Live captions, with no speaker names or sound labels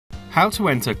How to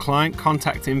enter client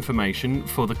contact information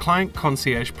for the Client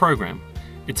Concierge program.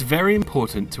 It's very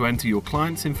important to enter your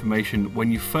client's information when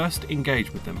you first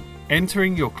engage with them.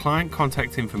 Entering your client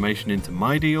contact information into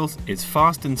My Deals is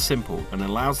fast and simple and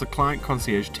allows the Client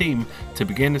Concierge team to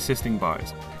begin assisting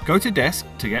buyers. Go to Desk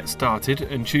to get started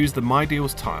and choose the My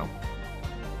Deals tile.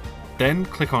 Then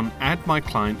click on Add My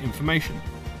Client Information.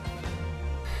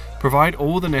 Provide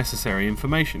all the necessary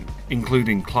information,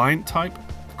 including client type,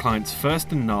 client's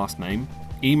first and last name,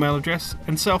 email address,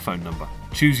 and cell phone number.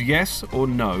 Choose Yes or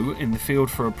No in the field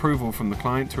for approval from the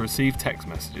client to receive text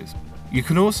messages. You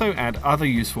can also add other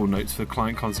useful notes for the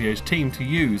Client Concierge team to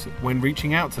use when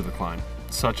reaching out to the client,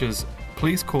 such as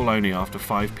please call only after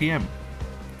 5 p.m.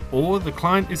 or the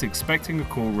client is expecting a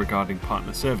call regarding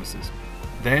partner services.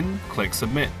 Then click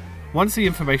Submit. Once the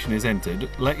information is entered,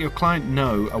 let your client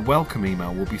know a welcome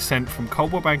email will be sent from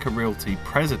Coldwell Realty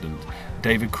President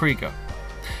David Krieger.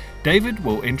 David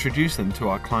will introduce them to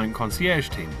our Client Concierge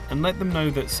team and let them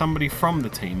know that somebody from the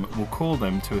team will call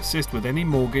them to assist with any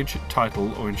mortgage,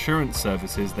 title or insurance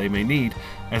services they may need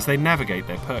as they navigate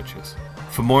their purchase.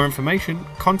 For more information,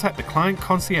 contact the Client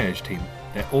Concierge team.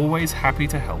 They're always happy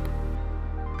to help.